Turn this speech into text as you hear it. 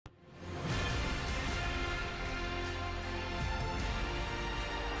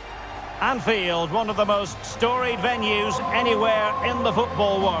Anfield, one of the most storied venues anywhere in the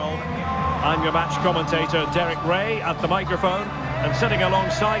football world. I'm your match commentator, Derek Ray, at the microphone. And sitting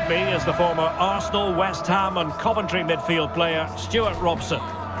alongside me is the former Arsenal, West Ham and Coventry midfield player, Stuart Robson.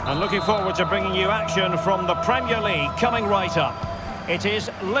 And looking forward to bringing you action from the Premier League coming right up. It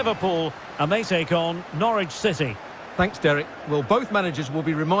is Liverpool, and they take on Norwich City. Thanks, Derek. Well, both managers will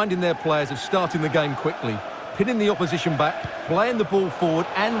be reminding their players of starting the game quickly, pinning the opposition back, playing the ball forward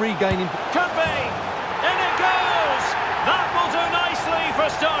and regaining... Could be! In it goes! That will do nicely for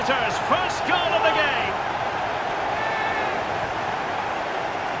starters. First goal of the game.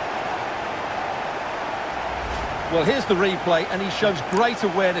 Well, here's the replay, and he shows great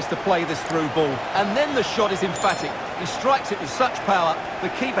awareness to play this through ball. And then the shot is emphatic. He strikes it with such power, the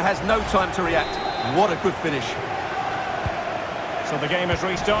keeper has no time to react. What a good finish. So the game has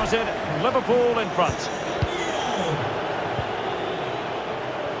restarted. Liverpool in front.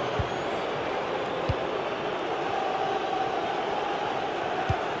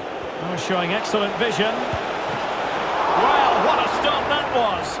 Oh, showing excellent vision. Well, what a stop that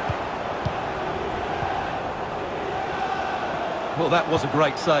was. Well, that was a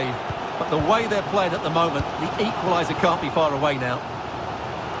great save. But the way they're playing at the moment, the equaliser can't be far away now.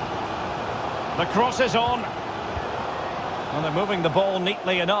 The cross is on. And they're moving the ball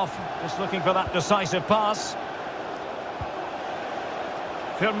neatly enough. Just looking for that decisive pass.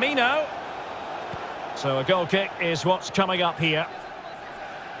 Firmino. So a goal kick is what's coming up here.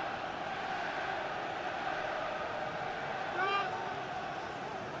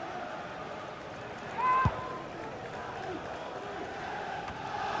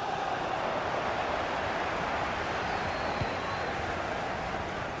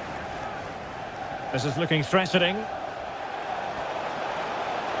 This is looking threatening.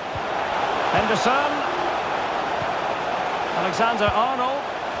 Henderson. Alexander-Arnold.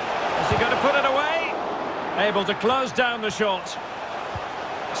 Is he going to put it away? Able to close down the shot.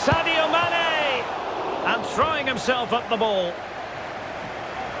 Sadio Mane! And throwing himself at the ball.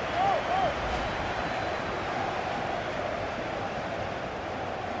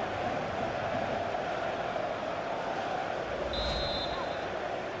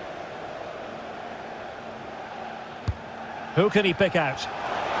 Who can he pick out?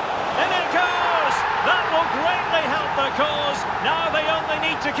 In it goes! That will greatly help the cause. Now they only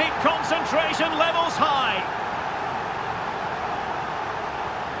need to keep concentration levels high.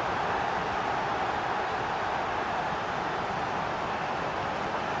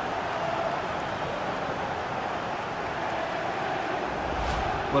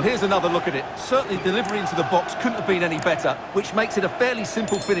 Well, here's another look at it. Certainly delivery into the box couldn't have been any better, which makes it a fairly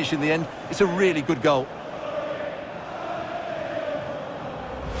simple finish in the end. It's a really good goal.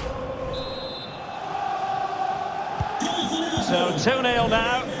 So 2-0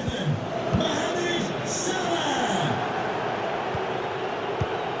 now.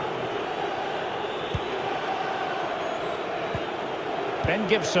 Ben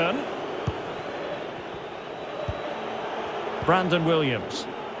Gibson. Brandon Williams.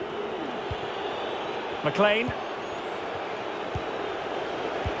 McLean.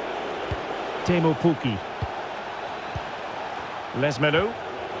 Teemu Pukki. Lesmelu.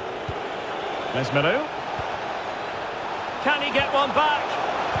 Lesmelu. Can he get one back?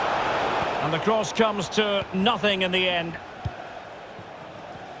 And the cross comes to nothing in the end.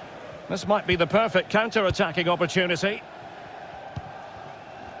 This might be the perfect counter-attacking opportunity.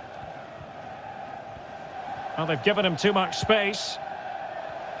 Well, they've given him too much space.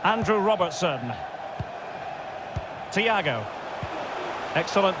 Andrew Robertson. Thiago.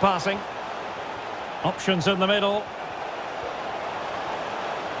 Excellent passing. Options in the middle.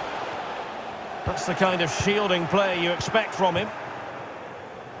 That's the kind of shielding play you expect from him.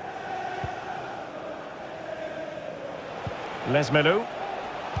 Lesmelu.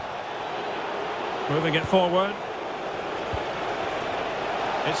 Moving it forward.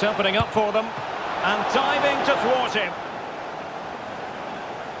 It's opening up for them. And diving to thwart him.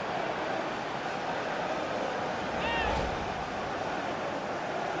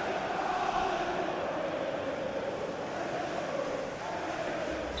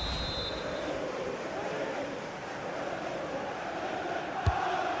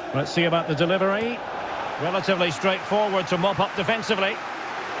 Let's see about the delivery. Relatively straightforward to mop up defensively.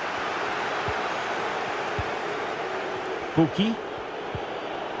 Pukki.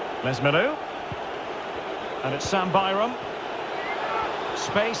 Lesmelu. And it's Sam Byram.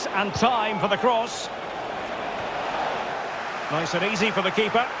 Space and time for the cross. Nice and easy for the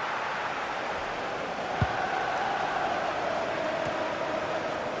keeper.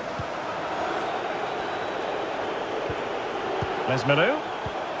 Lesmelu.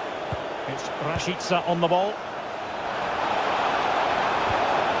 It's Rashica on the ball.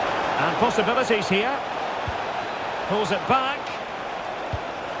 And possibilities here. Pulls it back.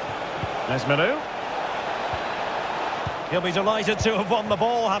 There's Manu. He'll be delighted to have won the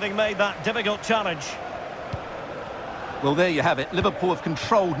ball, having made that difficult challenge. Well, there you have it. Liverpool have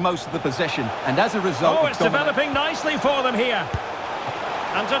controlled most of the possession, and as a result... Oh, it's developing nicely for them here.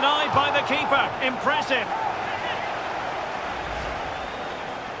 And denied by the keeper. Impressive.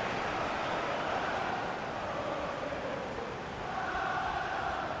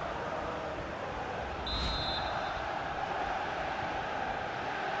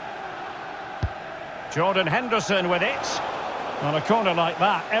 Jordan Henderson with it. On a corner like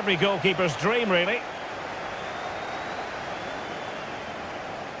that, every goalkeeper's dream, really.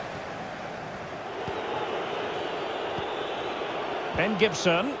 Ben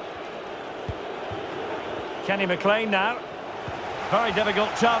Gibson. Kenny McLean now. Very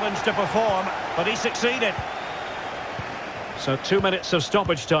difficult challenge to perform, but he succeeded. So 2 minutes of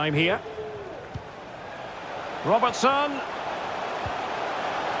stoppage time here. Robertson.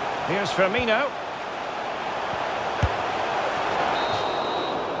 Here's Firmino.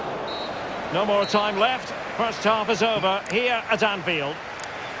 No more time left. First half is over here at Anfield.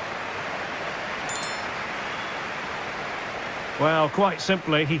 Well, quite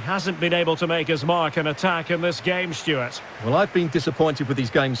simply, he hasn't been able to make his mark and attack in this game, Stuart. Well, I've been disappointed with his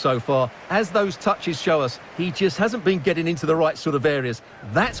game so far. As those touches show us, he just hasn't been getting into the right sort of areas.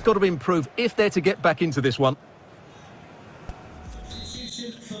 That's got to improve if they're to get back into this one.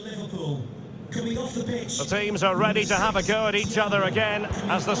 For Liverpool. Coming off the pitch. The teams are ready to have a go at each other again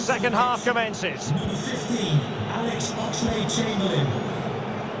as the second half commences. Number 15, Alex Oxlade-Chamberlain.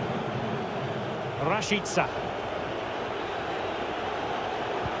 Rashica.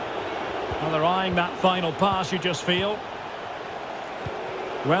 Well, they're eyeing that final pass, you just feel.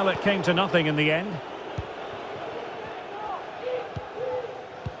 Well, it came to nothing in the end.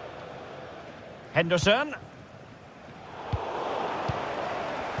 Henderson.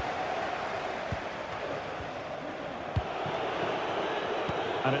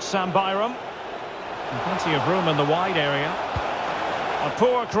 And it's Sam Byram. Plenty of room in the wide area. A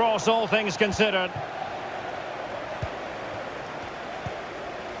poor cross, all things considered.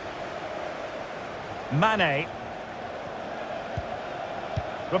 Mane.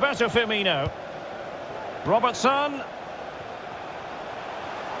 Roberto Firmino. Robertson.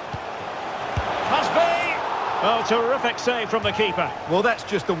 Must be! Oh, terrific save from the keeper. Well, that's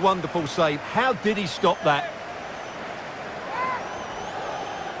just a wonderful save. How did he stop that?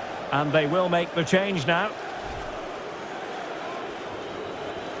 And they will make the change now.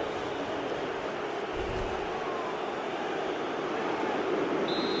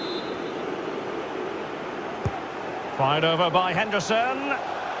 Fired over by Henderson.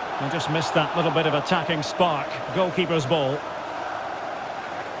 They just missed that little bit of attacking spark. Goalkeeper's ball.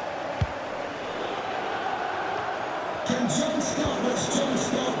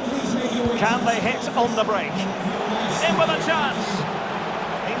 Can they hit on the break? In with a chance.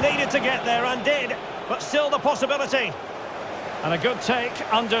 He needed to get there and did, but still the possibility. And a good take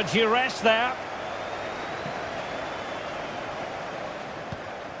under duress there.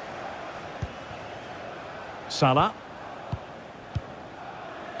 Salah.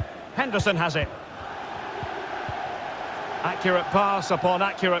 Henderson has it. Accurate pass upon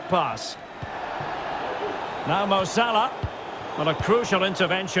accurate pass. Now Mo Salah. Well, a crucial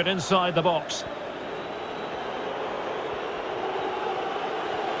intervention inside the box.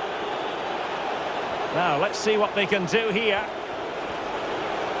 Now, let's see what they can do here.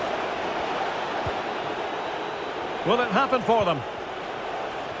 Will it happen for them?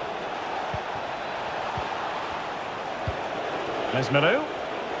 There's Manu.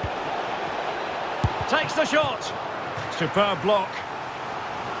 Takes the shot. Superb block.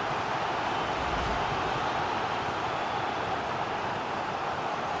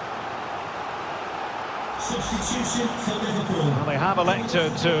 Substitution for Liverpool. Well, they have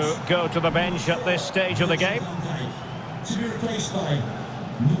elected to go to the bench at this stage of the game. To be replaced by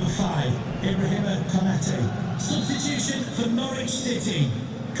number 5, Ibrahima Konate. Substitution for Norwich City.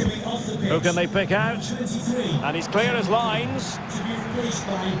 Coming off the pitch. Who can they pick out? 23. And he's clear as lines. To be replaced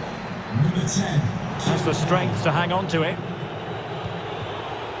by number 10. Has the strength to hang on to it.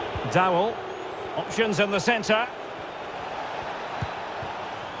 Dowell. Options in the centre.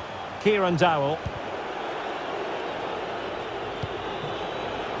 Kieran Dowell.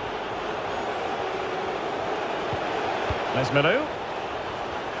 There's Manu.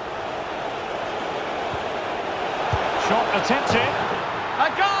 Shot attempted. A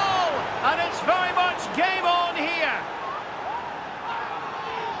goal! And it's very much game on here.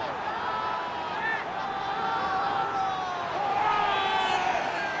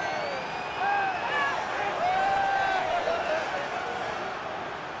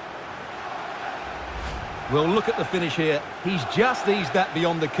 Well, look at the finish here. He's just eased that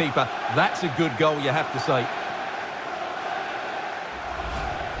beyond the keeper. That's a good goal, you have to say.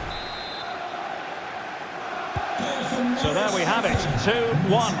 So there we have it,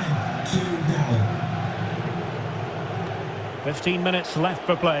 2-1. 15 minutes left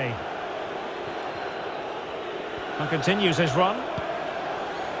for play. And continues his run.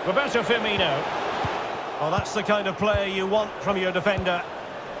 Roberto Firmino. Well, that's the kind of play you want from your defender.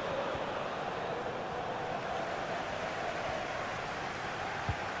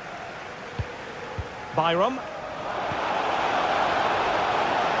 Byram.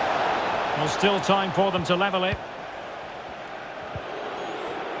 Well, still time for them to level it.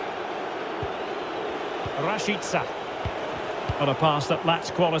 Rashica. On a pass that lacks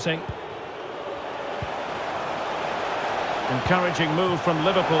quality. Encouraging move from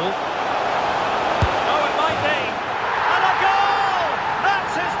Liverpool. Oh, it might be. And a goal!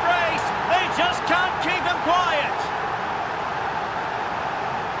 That's his brace. They just can't keep him quiet.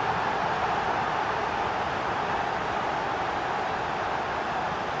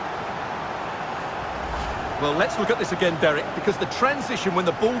 Well, let's look at this again, Derek, because the transition when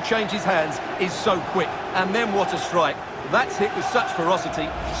the ball changes hands is so quick. And then what a strike. That's hit with such ferocity.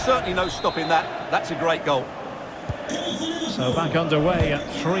 Certainly no stopping that. That's a great goal. So back underway at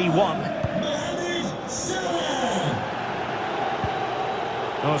 3-1.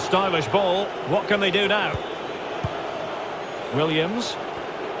 Oh, stylish ball. What can they do now? Williams.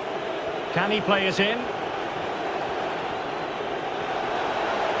 Can he play it in?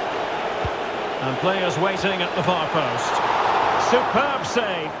 And players waiting at the far post. Superb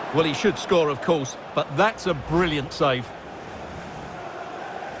save. Well, he should score, of course, but that's a brilliant save.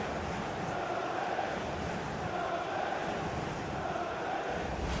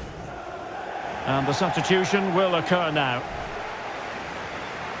 And the substitution will occur now.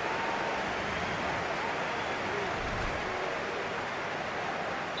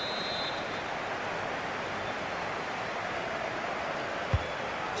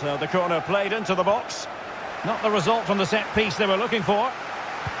 So the corner played into the box. Not the result from the set piece they were looking for.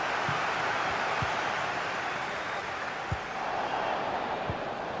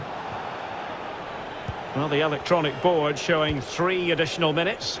 Well, the electronic board showing 3 additional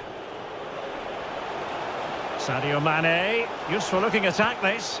minutes. Sadio Mane, useful looking attack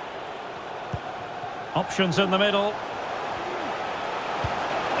this. Options in the middle.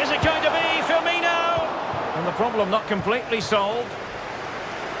 Is it going to be Firmino? And the problem not completely solved.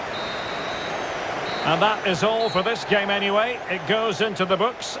 And that is all for this game anyway. It goes into the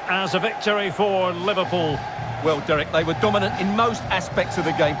books as a victory for Liverpool. Well, Derek, they were dominant in most aspects of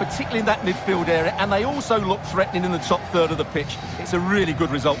the game, particularly in that midfield area, and they also looked threatening in the top third of the pitch. It's a really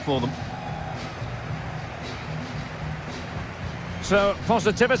good result for them. So,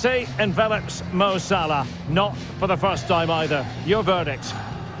 positivity envelops Mo Salah. Not for the first time either. Your verdict?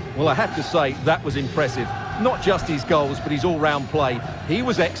 Well, I have to say, that was impressive. Not just his goals, but his all-round play. He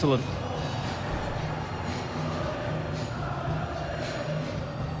was excellent.